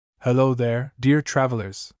Hello there, dear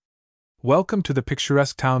travelers. Welcome to the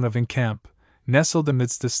picturesque town of Encamp, nestled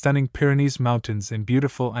amidst the stunning Pyrenees Mountains in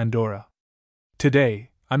beautiful Andorra.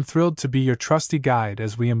 Today, I'm thrilled to be your trusty guide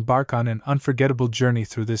as we embark on an unforgettable journey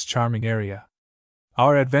through this charming area.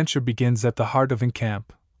 Our adventure begins at the heart of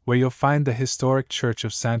Encamp, where you'll find the historic church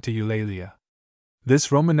of Santa Eulalia.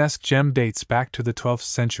 This Romanesque gem dates back to the 12th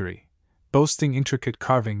century, boasting intricate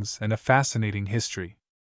carvings and a fascinating history.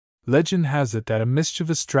 Legend has it that a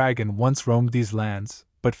mischievous dragon once roamed these lands,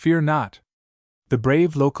 but fear not. The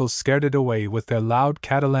brave locals scared it away with their loud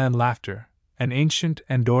Catalan laughter, an ancient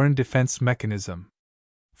Andorran defense mechanism.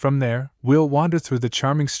 From there, we'll wander through the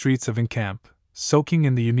charming streets of Encamp, soaking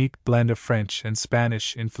in the unique blend of French and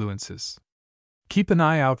Spanish influences. Keep an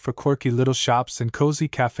eye out for quirky little shops and cozy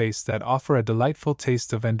cafes that offer a delightful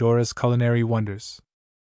taste of Andorra's culinary wonders.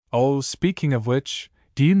 Oh, speaking of which,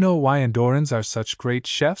 do you know why Andorrans are such great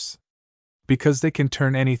chefs? Because they can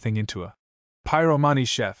turn anything into a pyromani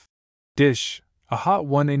chef dish, a hot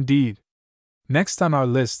one indeed. Next on our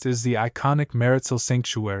list is the iconic Maritzal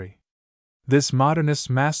Sanctuary. This modernist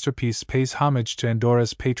masterpiece pays homage to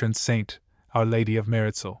Andorra's patron saint, Our Lady of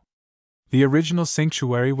Maritzal. The original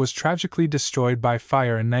sanctuary was tragically destroyed by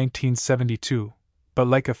fire in 1972, but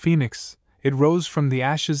like a phoenix, it rose from the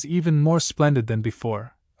ashes even more splendid than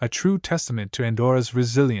before, a true testament to Andorra's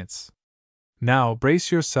resilience. Now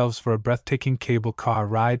brace yourselves for a breathtaking cable car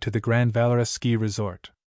ride to the Grand Valera ski resort.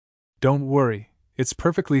 Don't worry, it's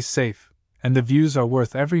perfectly safe, and the views are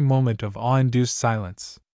worth every moment of awe-induced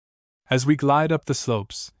silence. As we glide up the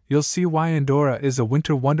slopes, you'll see why Andorra is a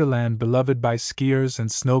winter wonderland beloved by skiers and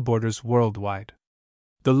snowboarders worldwide.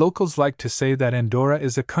 The locals like to say that Andorra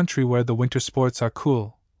is a country where the winter sports are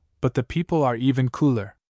cool, but the people are even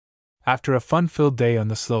cooler. After a fun-filled day on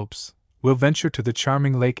the slopes, we'll venture to the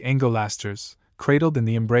charming Lake Angolasters, cradled in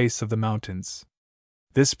the embrace of the mountains.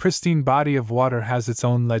 This pristine body of water has its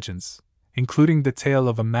own legends, including the tale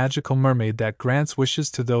of a magical mermaid that grants wishes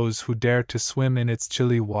to those who dare to swim in its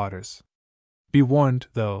chilly waters. Be warned,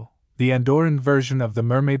 though, the Andorran version of the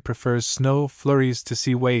mermaid prefers snow flurries to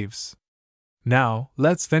sea waves. Now,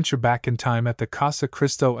 let's venture back in time at the Casa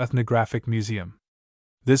Cristo Ethnographic Museum.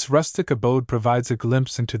 This rustic abode provides a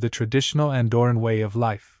glimpse into the traditional Andorran way of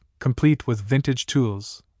life, complete with vintage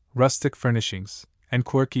tools, rustic furnishings, and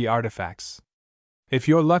quirky artifacts. If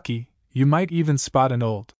you're lucky, you might even spot an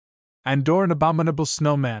old Andorran abominable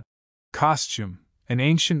snowman costume, an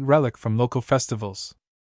ancient relic from local festivals.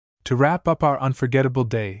 To wrap up our unforgettable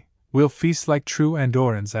day, we'll feast like true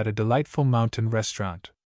Andorrans at a delightful mountain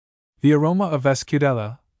restaurant. The aroma of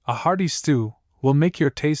escudella, a hearty stew, will make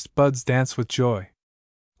your taste buds dance with joy.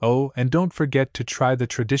 Oh, and don't forget to try the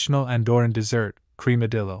traditional Andorran dessert,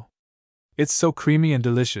 cremadillo. It's so creamy and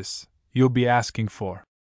delicious, you'll be asking for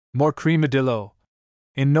more cremadillo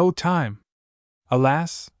in no time.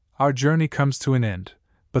 Alas, our journey comes to an end,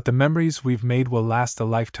 but the memories we've made will last a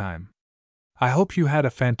lifetime. I hope you had a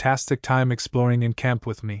fantastic time exploring Encamp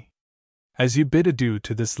with me. As you bid adieu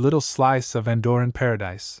to this little slice of Andorran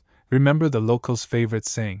paradise, remember the locals' favorite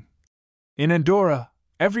saying: in Andorra,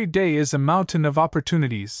 every day is a mountain of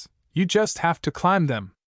opportunities, you just have to climb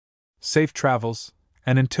them. Safe travels,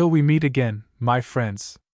 and until we meet again, my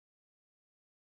friends.